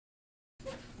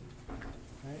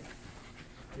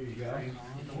There you go.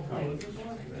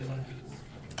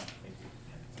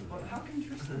 Well, how can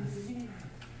Tristan be here?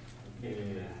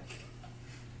 Yeah.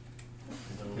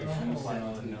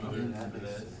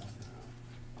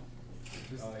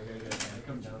 Oh, I gotta get it.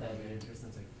 Come down.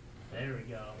 Tristan's like, There we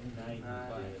go. Nice.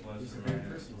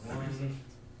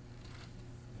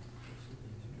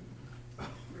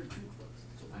 we're too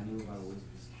close. I knew about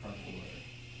Elizabeth's before.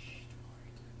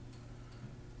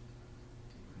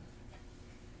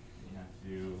 You have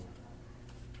to.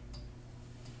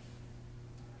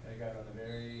 I got it on the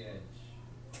very edge.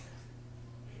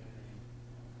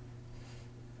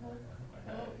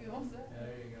 Oh, you almost there.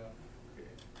 There you go.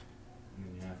 And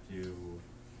then you have to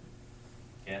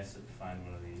guess it, find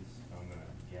one of these. So I'm gonna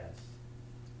guess.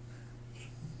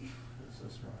 So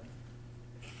smart.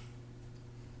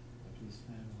 Luckiest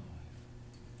man alive.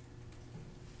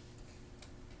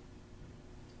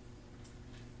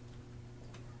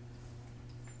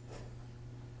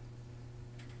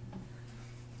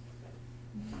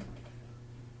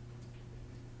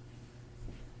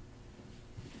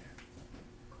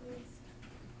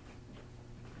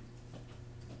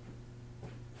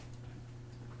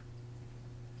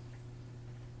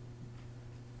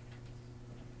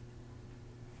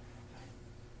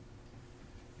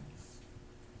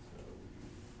 So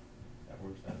that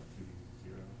works out to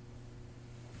 0.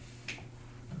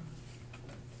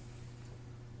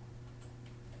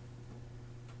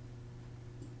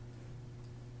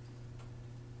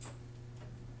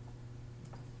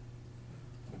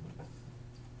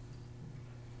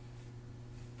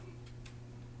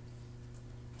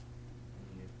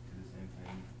 You do the same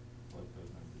thing, plug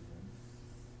those numbers in.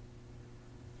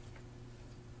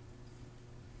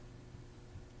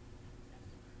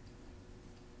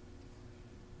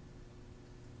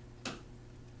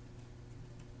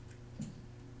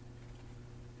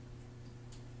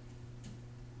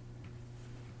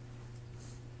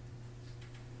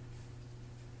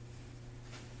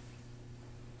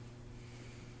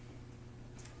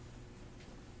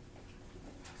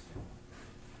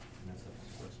 And that's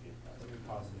supposed to be a That'll positive. be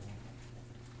positive.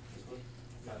 This one?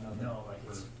 Got nothing. No, like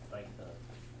it's like the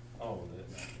Oh, this.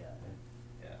 yeah.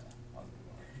 Yeah, positive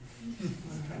one.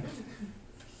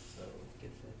 So,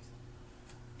 Get fixed.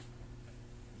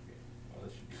 okay, well,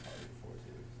 this should be positive 4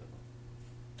 too, so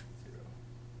 0.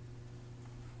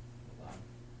 Hold on.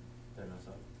 Did I mess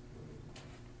up?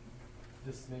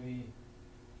 Just maybe,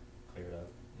 Clear it up.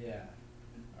 yeah.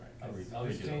 Alright, I'll just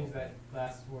redo the change whole that thing.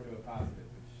 last 4 to a positive,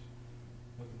 which,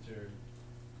 look at you're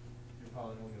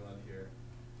probably only allowed here.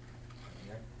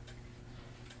 Here.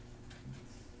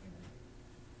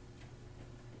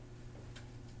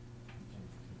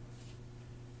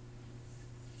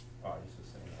 Oh, I used to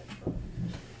say that.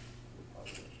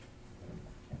 Positive.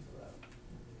 Cancel that.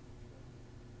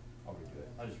 I'll redo it.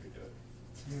 I'll just redo it.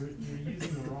 You're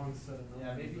using the wrong set of numbers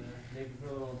Yeah, maybe there. put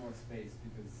a little more space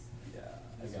because. Yeah,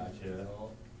 I this got is the you.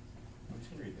 result. I'm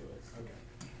just gonna redo it. Okay.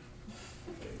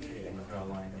 Okay, I'm gonna draw a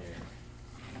line here.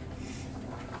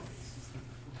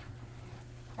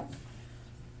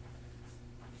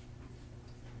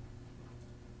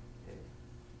 Okay.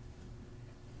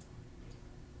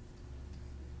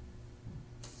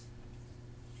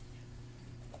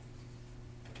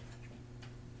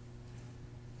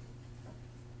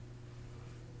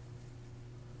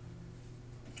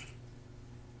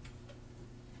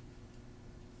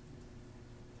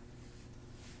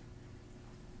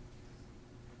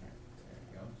 Alright, There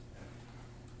you go.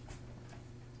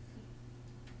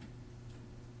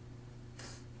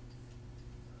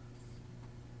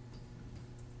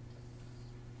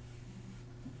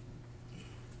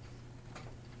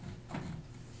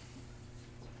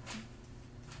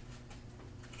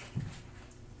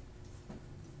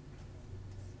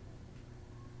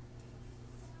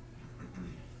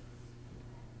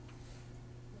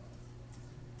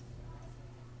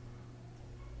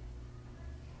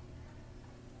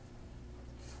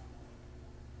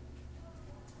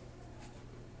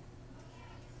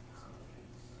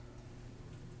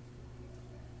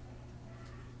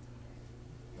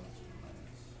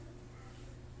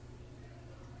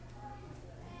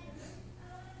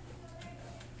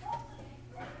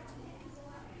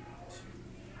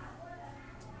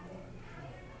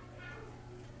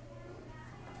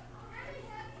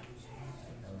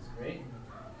 That was great.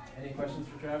 Any questions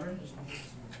for Trevor?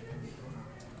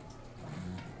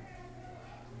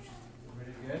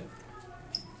 Pretty good?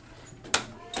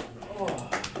 Oh.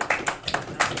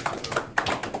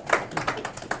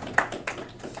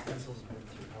 Pencils went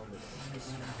through all this. I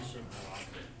smashed it and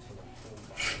locked it, so the whole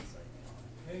bottom is like.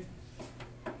 Okay.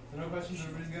 So no questions,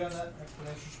 everybody's good on that?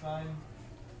 Explanation's fine?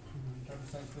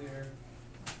 100% clear?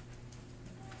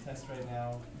 test right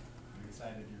now. You're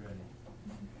excited, you're ready.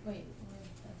 Wait,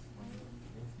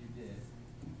 Yes, you did.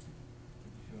 You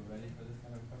feel ready for this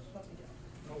kind of question? what we do?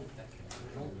 Oh, that can be.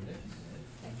 Oh, yes, you did.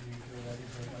 Do you feel ready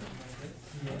for a question like this?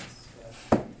 Yes.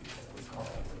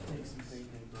 Take some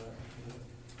thinking, but.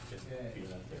 Just Okay.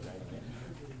 feel out there right now.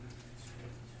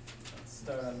 Let's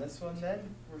start on this one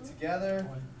then. Work together.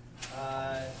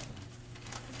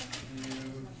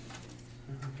 You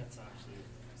That's actually.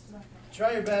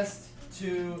 try your best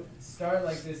to start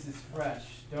like this is fresh.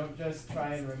 Don't just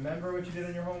try and remember what you did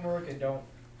on your homework, and don't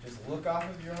just look off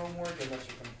of your homework unless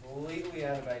you're completely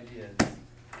out of ideas.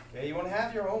 Okay, you want to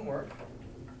have your homework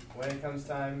when it comes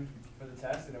time for the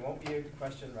test, and it won't be a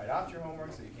question right off your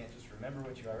homework, so you can't just remember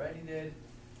what you already did.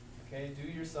 Okay, do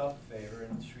yourself a favor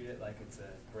and treat it like it's a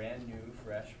brand new,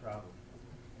 fresh problem.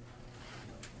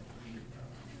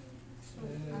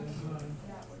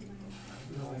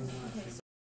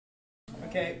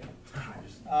 Okay,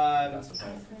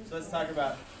 so let's talk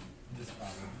about this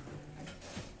problem.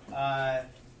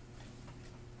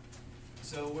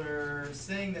 So we're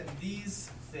saying that these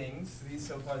things,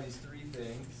 so far these three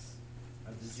things,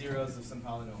 are the zeros of some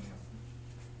polynomial.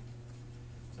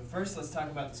 So first let's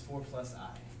talk about this 4 plus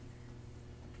I.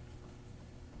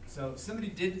 So somebody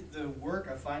did the work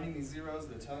of finding these zeros.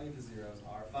 They're telling you the zeros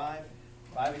are 5,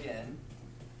 5 again,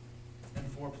 and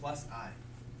 4 plus I.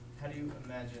 How do you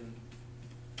imagine,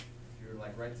 if you were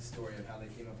like write the story of how they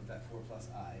came up with that 4 plus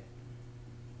I,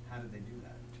 how did they do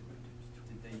that to it?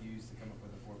 Did they use to come up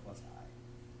with a 4 plus I?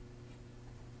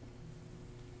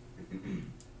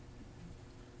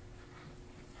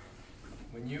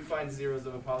 When you find zeros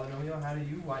of a polynomial, how do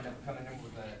you wind up coming up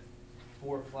with a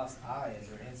 4 plus I as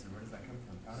your answer? Where does that come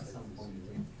from? At some point you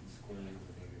take the square root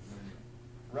of the number.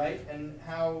 Right, and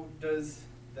how does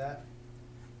that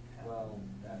happen? Well,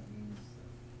 that means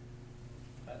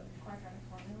Quadratic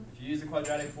formula? If you use the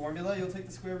quadratic formula, you'll take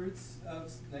the square roots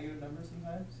of negative numbers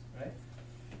sometimes, right?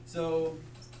 So,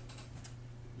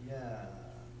 yeah.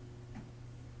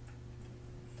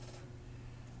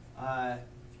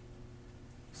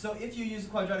 So if you use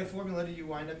the quadratic formula, do you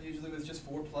wind up usually with just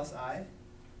 4 plus I?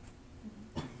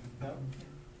 No?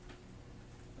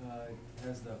 It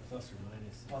has the plus or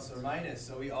minus. Plus or minus.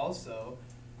 So we also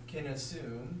can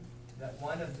assume that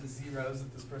one of the zeros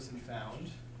that this person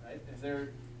found, right? If they're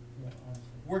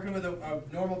working with a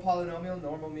normal polynomial,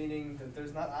 normal meaning that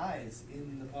there's not i's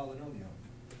in the polynomial.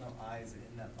 There's no i's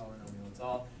in that polynomial. It's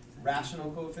all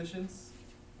rational coefficients,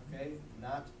 okay?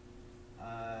 Not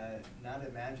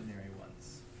imaginary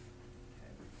ones.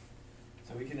 Okay.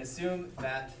 So we can assume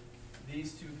that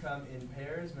these two come in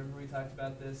pairs. Remember we talked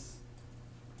about this?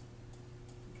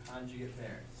 Conjugate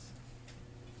pairs.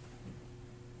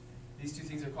 These two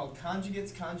things are called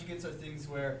conjugates. Conjugates are things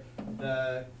where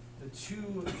the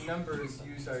two numbers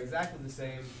used are exactly the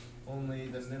same, only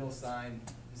the middle sign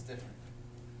is different.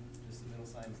 Just the middle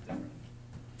sign is different.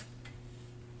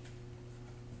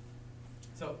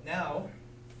 So now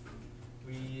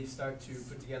we start to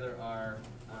put together our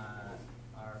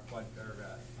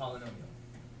polynomial.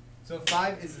 So if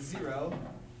 5 is a 0,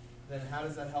 then how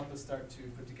does that help us start to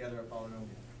put together a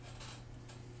polynomial?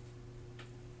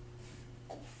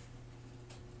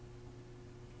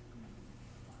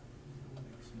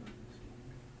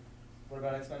 What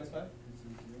about x minus 5?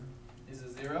 Is a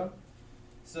 0.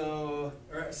 So,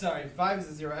 sorry, 5 is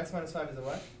a 0, x minus 5 is a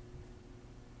what?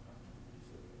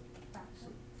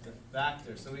 A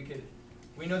factor. So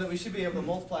we know that we should be able to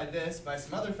multiply this by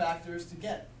some other factors to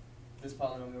get this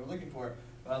polynomial we're looking for.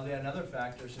 Well, the another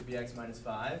factor should be x minus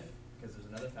 5, because there's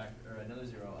another factor, or another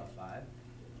 0 of 5.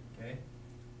 Okay?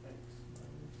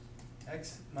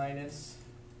 X minus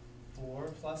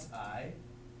 4 plus I.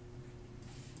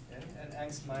 Okay, and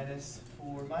x minus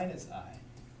 4 minus I.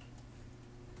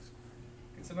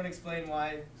 Can somebody explain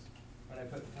why, when I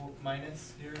put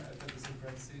minus here, I put this in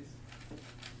parentheses?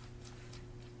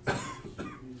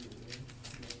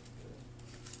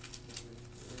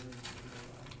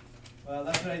 Well,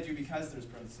 that's what I do because there's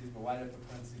parentheses, but why did I put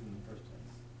parentheses in the first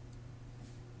place?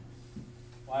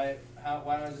 Why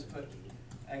don't I just put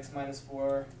x minus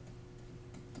 4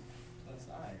 plus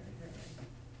I right here, right?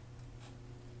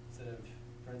 Instead of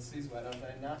parentheses, why don't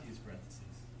I not use parentheses?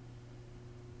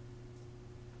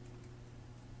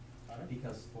 Connor?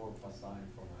 Because 4 plus I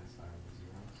and 4 minus I are the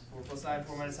zeros. 4 plus I and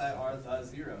 4 minus I are the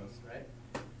zeros, right?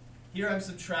 Here I'm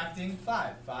subtracting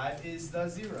 5. 5 is the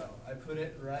 0. I put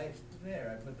it right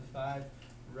there. I put the 5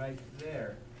 right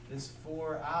there. This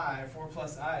 4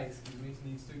 plus I,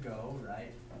 needs to go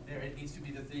right there. It needs to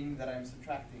be the thing that I'm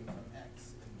subtracting from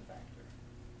x in the factor.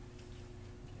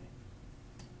 Okay.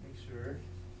 Make sure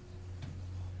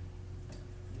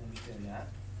you understand that.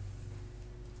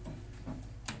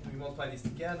 multiply these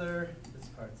together, this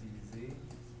part's easy.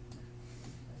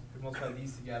 If we multiply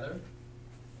these together,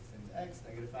 same as x,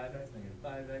 negative 5x,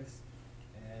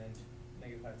 and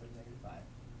negative 5 times negative 5.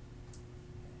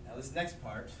 Now this next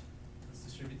part, let's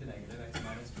distribute the negative, x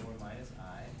minus 4 minus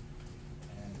I,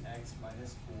 and x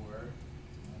minus 4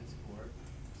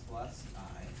 plus I.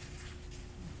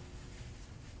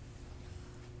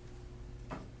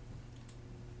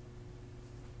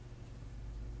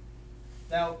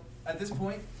 Now, at this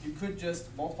point, you could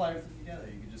just multiply everything together.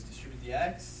 You could just distribute the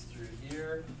x through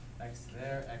here, x to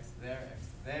there, x to there, x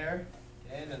to there,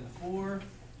 okay, then the 4,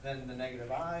 then the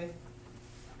negative I.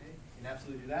 Okay, you can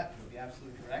absolutely do that. You'll be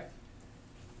absolutely correct.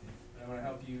 Okay. But I want to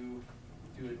help you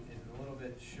do it in a little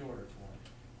bit shorter form.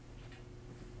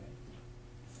 Okay.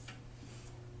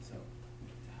 So,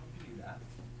 to help you do that,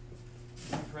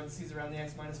 parentheses around the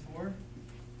x minus 4.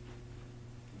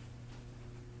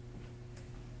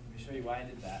 Let me show you why I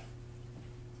did that.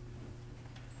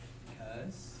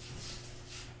 Because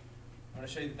I want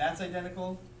to show you that that's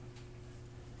identical,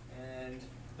 and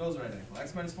those are identical.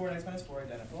 X minus 4 and x minus 4 are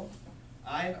identical.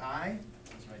 I and I,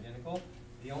 those are identical.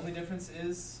 The only difference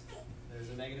is there's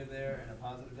a negative there and a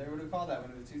positive there. What do we call that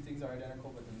when the two things are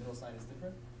identical but the middle sign is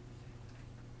different?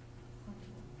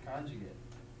 Conjugate.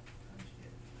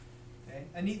 Conjugate. Okay.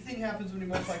 A neat thing happens when we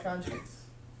multiply conjugates.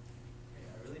 Okay.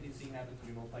 A really neat thing happens when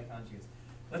we multiply conjugates.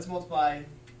 Let's multiply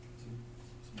some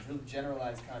real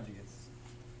generalized conjugates.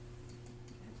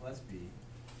 A plus b and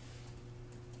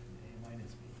a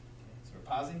minus b. Okay. So we're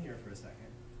pausing here for a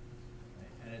second.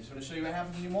 Right. And I just want to show you what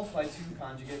happens when you multiply two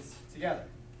conjugates together.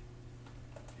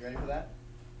 You ready for that?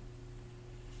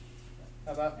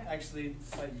 How about actually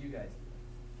let you guys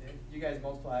do it? Okay. You guys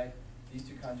multiply these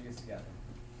two conjugates together.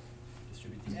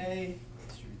 Distribute the a,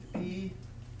 distribute the b,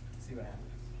 see what happens.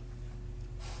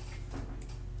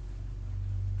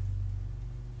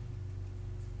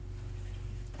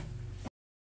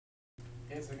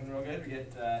 Okay, it's looking real good. We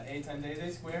get a times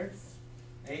a squared.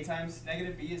 A times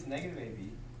negative b is negative ab.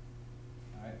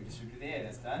 All right, we distributed the a,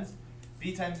 that's done.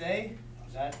 B times a,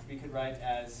 that we could write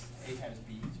as a times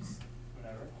b, just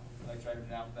whatever. I like to write it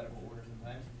in alphabetical order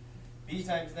sometimes. B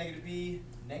times negative b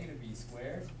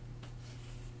squared.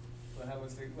 So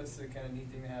what's the kind of neat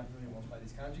thing that happens when you multiply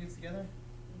these conjugates together?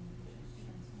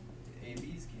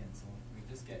 AB's cancel. We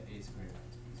just get a squared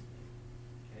times b squared.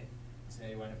 Okay? So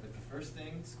you wind up with the first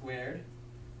thing squared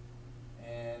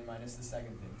and minus the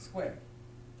second thing squared.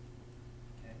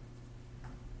 Okay?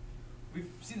 We've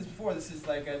seen this before. This is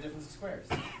like a difference of squares.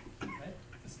 Right?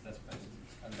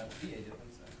 That would be a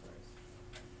difference of squares.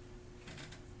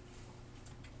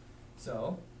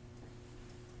 So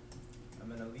I'm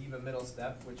going to leave a middle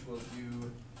step, which we'll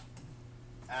do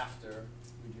after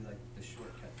we do like the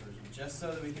shortcut version, just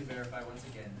so that we can verify once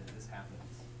again that this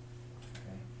happens.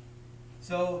 Okay.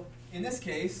 So in this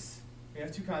case, we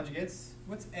have two conjugates.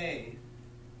 What's a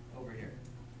over here?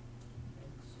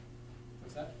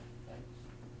 What's that? X.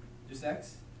 Just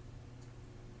x?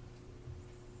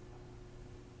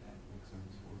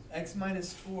 X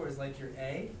minus 4 is like your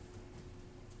a.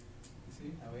 You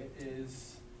see how it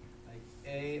is like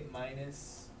a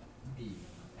minus b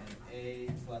and a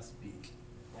plus b.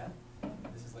 Yeah?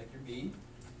 This is like your b.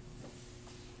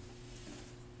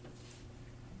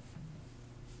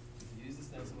 If you use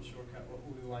this nice little shortcut, what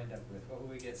will we wind up with? What will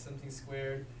we get? Something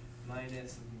squared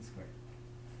minus something squared.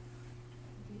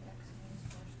 Be x minus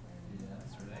 4 squared. Yeah,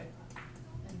 that's right.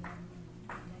 And then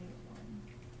negative 1.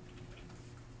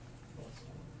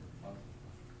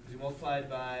 Because you multiplied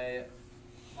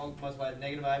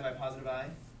negative I by positive I.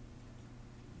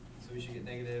 So we should get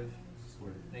negative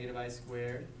I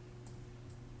squared.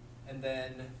 And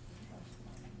then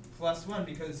plus 1,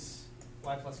 because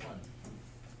why plus 1?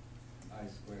 I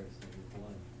squared is negative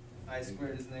 1. I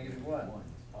squared is negative 1. 1 is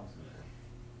positive.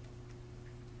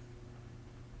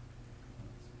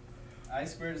 I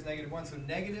squared is negative 1. So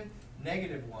negative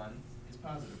 1 is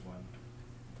positive 1.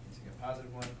 So you get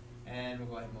positive 1. And we'll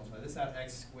go ahead and multiply this out.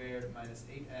 X squared minus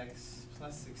 8x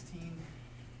plus 16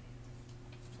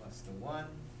 plus the 1.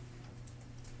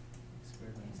 X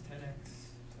squared minus 10x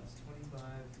plus 25.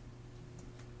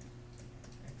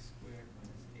 X squared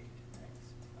minus 8x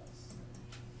plus 17.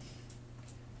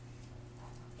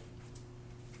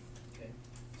 Okay.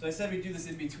 So I said we'd do this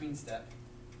in between step.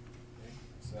 Okay.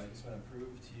 So I just want to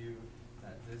prove to you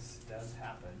that this does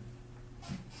happen.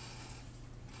 We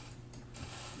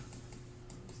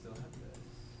still have this.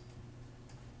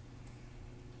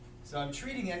 So I'm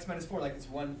treating x minus 4 like it's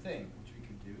one thing, which we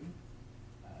could do.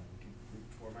 We could group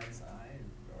 4 minus I,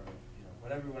 or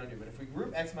whatever we want to do. But if we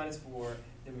group x minus 4,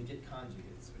 then we get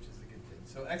conjugates, which is a good thing.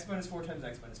 So x minus 4 times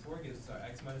x minus 4 gives us our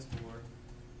x minus 4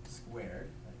 squared.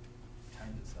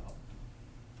 times itself.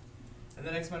 And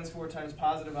then x minus 4 times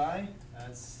positive I,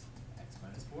 that's x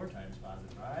minus 4 times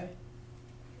positive I.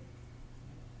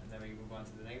 And then we move on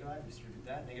to the negative I, distribute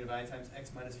that. Negative I times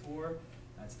x minus 4,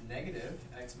 that's negative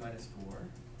x minus 4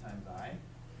 times I.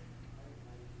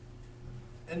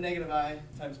 And negative I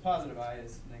times positive I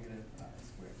is negative I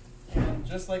squared. And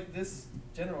just like this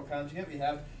general conjugate, we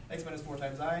have x minus 4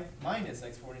 times I minus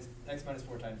x minus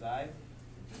 4 times I.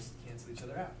 We just cancel each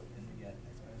other out, and we get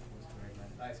x minus 4 squared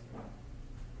minus I squared.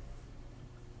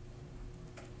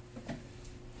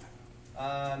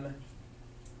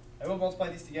 I will multiply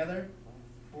these together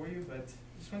for you, but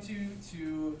I just want you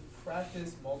to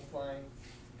practice multiplying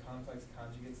complex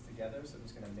conjugates together. So I'm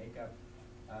just going to make up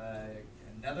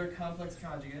another complex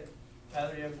conjugate.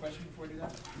 Tyler, do you have a question before we do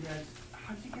that? Yeah,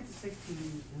 how did you get to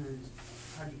 16 and then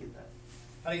how did you get that?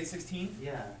 How do you get 16?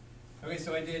 Yeah. Okay,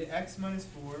 so I did x minus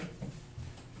 4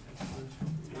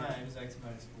 times x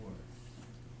minus 4.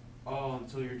 Oh,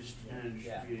 so you're just Yeah.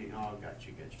 distributing. Oh, got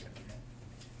you.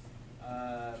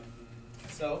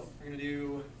 So we're going to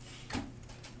do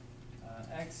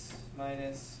x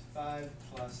minus 5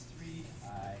 plus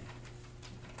 3i,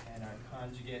 and our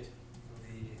conjugate will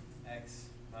be x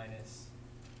minus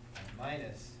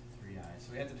minus 3i.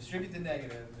 So we have to distribute the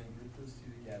negative and group those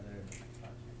two together and make the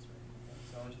conjugates, right?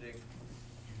 So I want you to do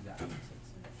that.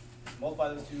 Multiply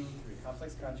those two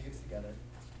complex conjugates together.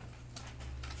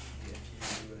 If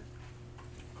you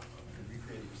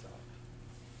recreate it yourself.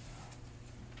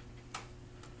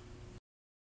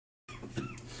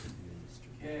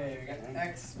 Okay, we got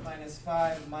x minus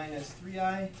 5 minus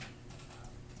 3i,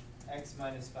 x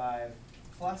minus 5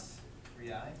 plus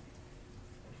 3i.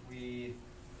 If we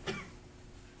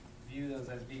view those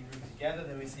as being grouped together,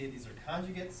 then we see these are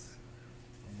conjugates.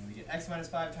 And then we get x minus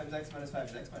 5 times x minus 5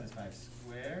 is x minus 5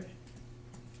 squared.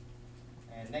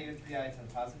 And negative 3i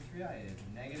times positive 3i is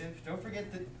negative. Don't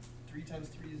forget that 3 times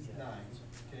 3 is 9.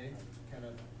 Okay, kind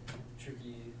of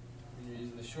tricky. When you're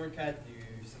using the shortcut, you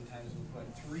sometimes will put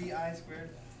 3i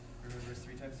squared. Remember,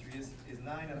 3 times 3 is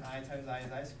 9, and I times I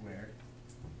is I squared.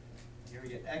 Here we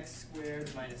get x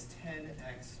squared minus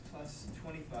 10x plus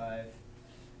 25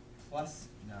 plus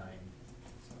 9.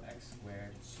 So x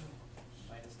squared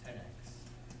minus 10x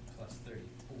plus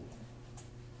 34.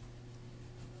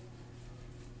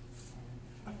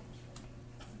 There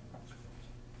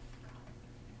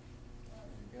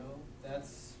we go.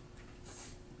 That's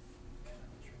a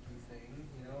tricky thing,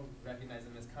 you know, recognize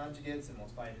them as conjugates and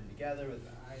multiplying them together with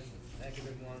the i's and the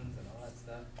negative ones and all that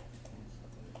stuff.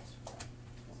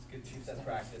 It's good to use that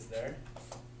practice there.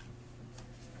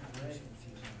 Alright.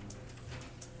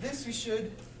 This we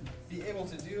should be able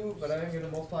to do, but I'm going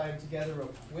to multiply them together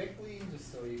real quickly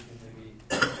just so you can maybe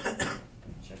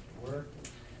check your work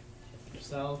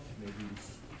yourself. Maybe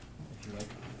if you like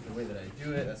the way that I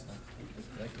do it, that's fine. If you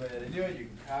like the way that I do it, you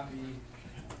can copy,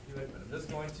 do it, but I'm just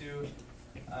going to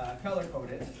color code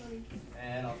it.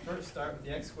 And I'll first start with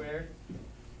the x squared.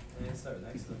 And start with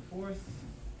x to the 4th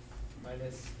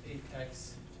minus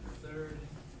 8x to the 3rd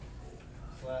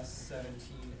plus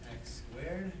 17x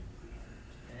squared.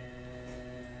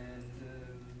 And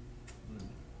blue,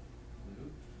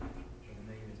 so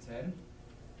negative 10.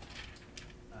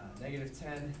 Negative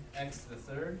 10x to the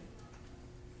 3rd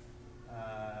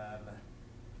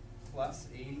plus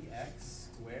 80x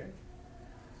squared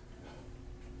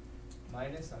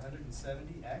minus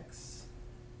 170x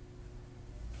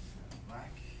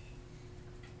black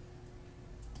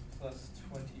plus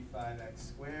 25x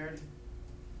squared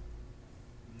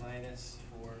minus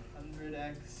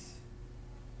 400x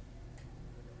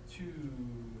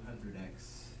 200x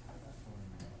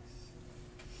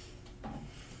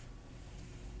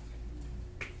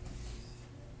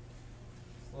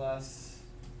plus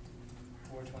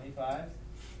 425.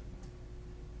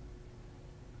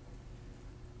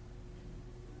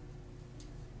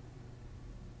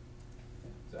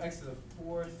 So x to the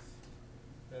 4th,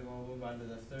 then we'll move on to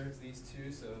the 3rd, these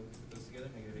two, so put those together,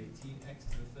 negative 18x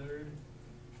to the 3rd,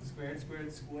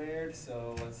 squared,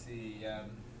 so let's see,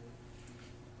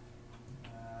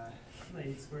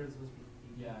 8 squared is supposed to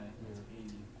be 80. Yeah, it's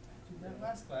 80. did that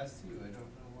last class too, I don't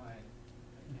know why. I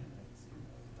can't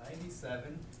see.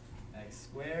 97 x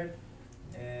squared,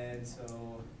 and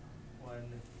so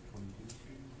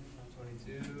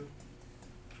 22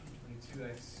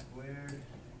 22x squared,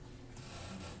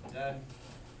 done.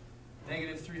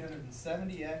 Negative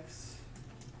 370x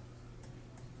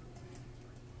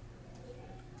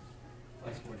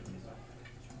plus 425.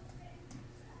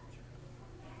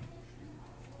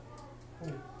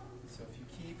 So if you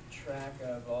keep track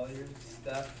of all your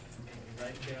stuff and you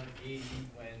write down 80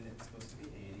 when it's supposed to be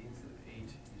 80 instead of 8, you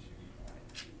should be fine.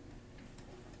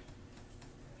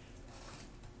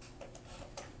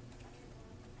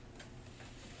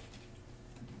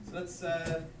 So let's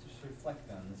just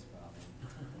reflect on this problem.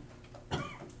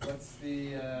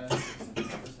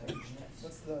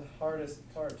 What's the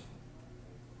hardest part?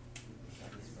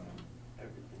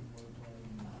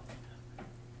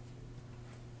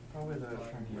 Probably the trying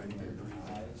to write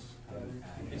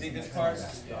You think this part,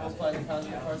 multiplying the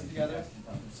conjugate parts together?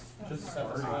 Just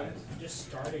Separate starting. lines? Just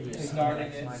starting Take it. Starting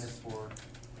x it. minus 4.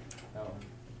 No,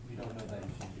 you don't know that you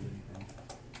should do anything.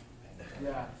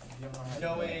 Yeah.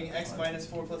 Knowing x minus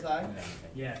 4 plus I?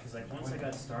 Yeah, because like once I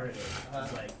got started, it was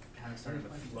Uh-huh. like kind of started to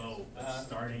flow. But Uh-huh.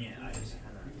 starting it, I just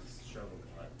kind of struggled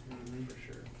a lot, for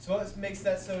sure. So what makes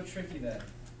that so tricky then?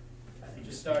 I think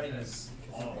Just starting because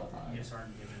all you just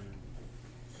aren't given.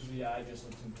 The eye just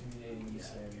looks intimidating.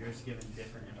 Yeah, you're just given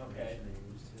different Okay. information than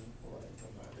you're used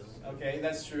to. Okay,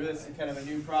 that's true. That's kind of a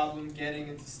new problem, getting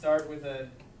it to start with a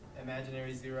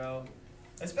imaginary zero.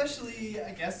 Especially,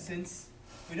 I guess, since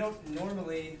we don't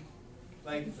normally,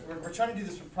 like, we're trying to do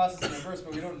this with process in reverse,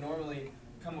 but we don't normally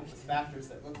come up with factors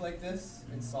that look like this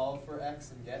and solve for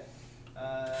x and get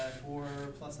 4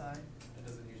 plus I. That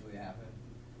doesn't usually happen,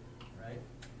 right?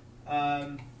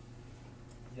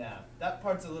 Yeah, that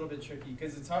part's a little bit tricky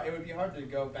because it's hard. It would be hard to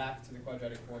go back to the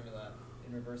quadratic formula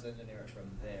and reverse engineer it from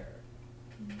there.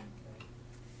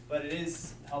 But it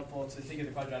is helpful to think of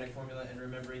the quadratic formula and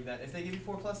remembering that if they give you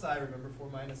 4 plus I, remember 4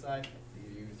 minus I. If they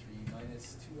give you 3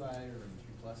 minus 2I, remember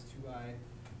 3 plus 2I.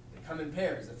 They come in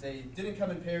pairs. If they didn't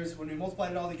come in pairs, when we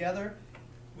multiplied it all together,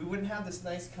 we wouldn't have this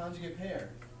nice conjugate pair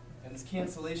and this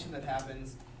cancellation that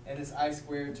happens and this I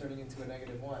squared turning into a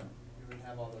negative 1. We wouldn't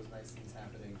have all those nice things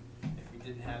happening if we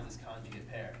didn't have this conjugate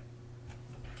pair.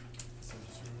 So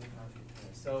just remember the conjugate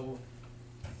pair. So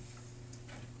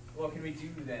what can we do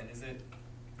then? Is it,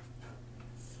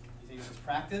 you think it's just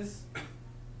practice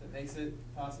that makes it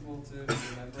possible to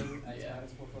remember x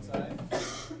minus 4 plus I?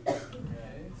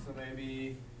 Okay, so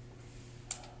maybe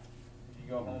if you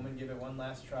go home and give it one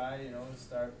last try, you know,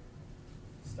 start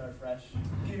fresh. You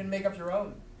can even make up your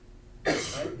own. Right?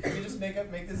 You can just make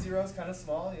the zeros kind of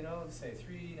small, you know, say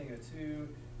 3, negative 2,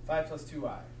 5 plus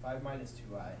 2I, 5 minus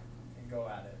 2I, and go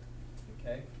at it.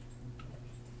 Okay?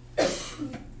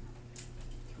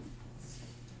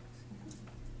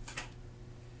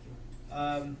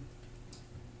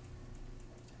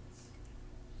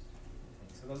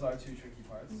 So those are 2 tricky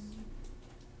parts. Is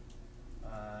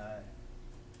there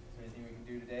anything we can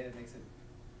do today that makes it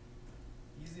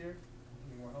easier?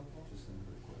 Anything more helpful? Just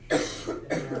another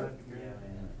question.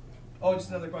 Oh, just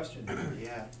another question.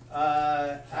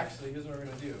 Yeah. Actually, here's what we're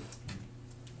going to do.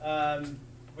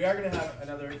 We are going to have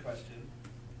another question,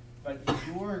 but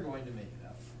you're going to make it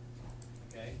up.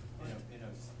 Okay?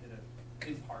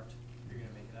 In part, you're going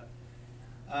to make it up.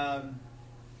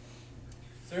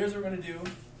 So here's what we're going to do.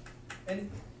 And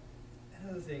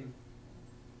another thing,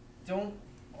 don't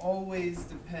always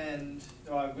depend,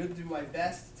 though I will do my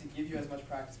best to give you as much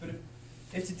practice, but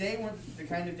if today weren't the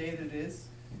kind of day that it is,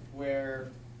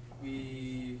 where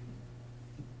we,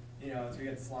 so we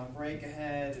got this long break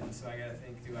ahead, and so I gotta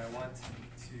think, do I want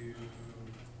to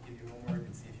give you homework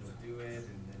and see if you'll do it,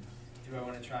 and then do I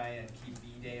want to try and keep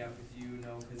B-Day up with you?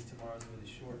 No, because tomorrow's a really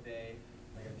short day.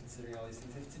 Like, I'm considering all these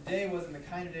things. If today wasn't the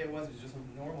kind of day it was just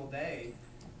a normal day,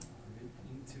 we would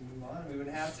need to move on. We would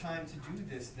have time to do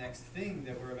this next thing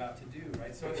that we're about to do,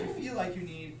 right? So if you feel like you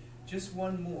need just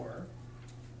one more,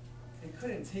 it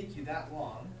couldn't take you that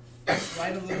long. Just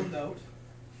write a little note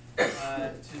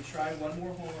to try one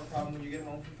more homework problem when you get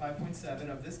home from 5.7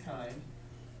 of this kind,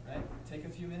 right? Take a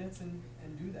few minutes and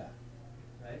do that,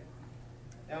 right?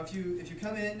 Now, if you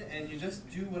come in and you just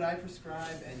do what I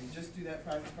prescribe and you just do that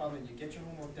practice problem and you get your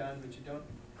homework done, but you don't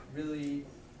really,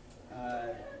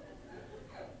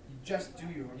 you just do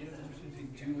your homework. You know the difference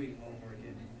between doing homework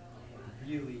and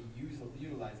really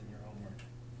utilizing your homework,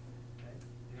 right?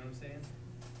 You know what I'm saying?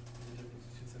 The difference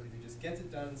between somebody who just gets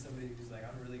it done and somebody who's like,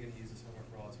 I'm really going to use this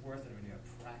homework for all it's worth, and I'm going to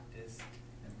practice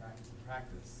and practice and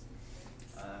practice.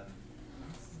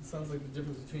 Sounds like the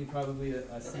difference between probably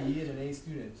a C and an A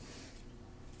student.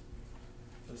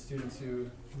 Those students who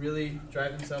really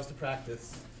drive themselves to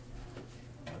practice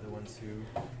are the ones who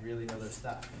really know their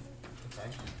stuff. Okay?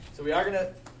 So we are going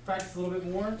to practice a little bit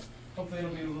more. Hopefully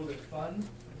it'll be a little bit fun.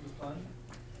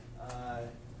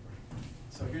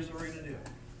 So here's what we're going to do.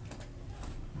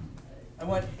 I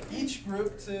want each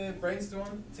group to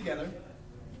brainstorm together.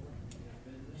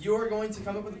 You're going to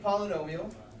come up with a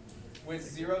polynomial with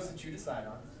zeros that you decide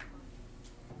on.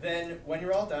 Then, when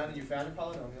you're all done and you found a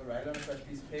polynomial, write it on a fresh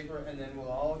piece of paper, and then we'll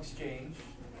all exchange.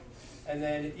 And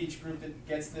then each group that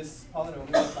gets this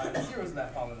polynomial will find the zeros of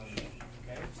that polynomial.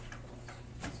 Okay?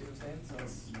 See what I'm saying?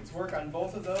 So let's work on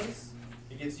both of those.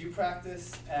 It gives you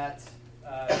practice at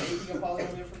making a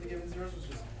polynomial from the given zeros, which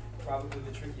is probably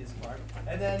the trickiest part.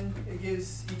 And then it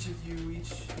gives each of you,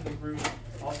 each in the group,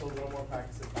 also a little more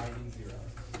practice at finding zeros.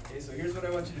 Okay, so here's what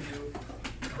I want you to do.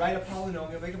 Write a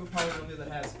polynomial, make up a polynomial that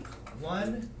has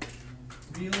one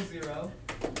real zero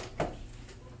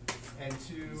and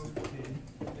two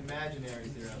imaginary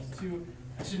zeros.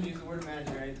 I shouldn't use the word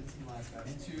imaginary, I did this in the last class.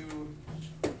 And two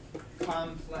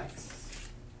complex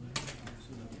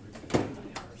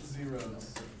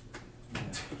zeros.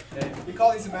 Okay? We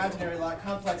call these imaginary a lot.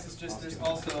 Complex is just there's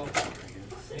also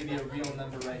maybe a real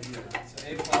number right here. So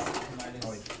a plus and minus. Oh,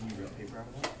 wait, can you real paper out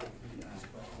of that?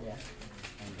 Yeah.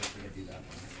 I'm just gonna do that.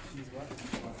 Use what?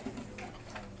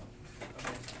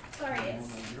 Sorry, Oh, it's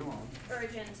no, you're on.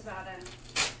 urgent about a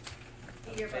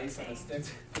yearbook Face on a thing.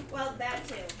 stick. Well, that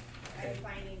too. I'm Okay.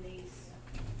 finding these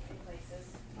in places.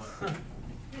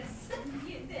 This.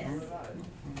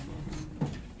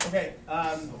 Okay,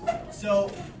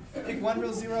 so pick one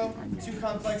real zero, two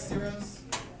complex zeros.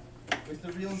 With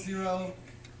the real zero,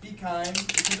 be kind,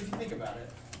 because if you think about it,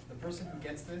 the person who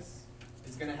gets this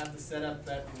is going to have to set up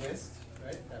that list,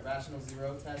 right? That rational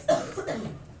zero test list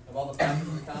of all the factors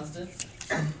of the constant.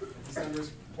 If this number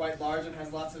is quite large and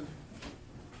has lots of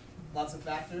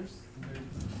factors, they're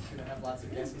going to have lots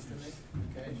of guesses to make.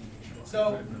 Okay.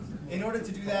 So in order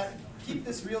to do that, keep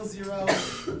this real zero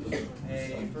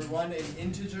for one an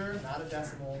integer, not a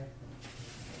decimal.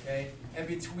 Okay, and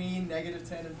between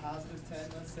 -10 and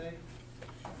 +10, let's say.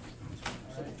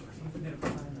 All right.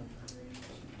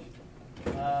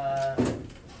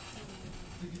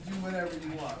 You can do whatever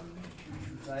you want,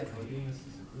 right?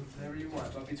 Whatever you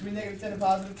want, but between -10 and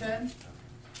 +10,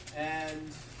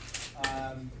 and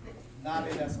not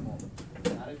a decimal,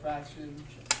 not a fraction.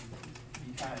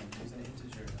 Be kind. Use an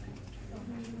integer.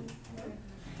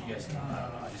 You guys,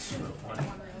 I just wrote one.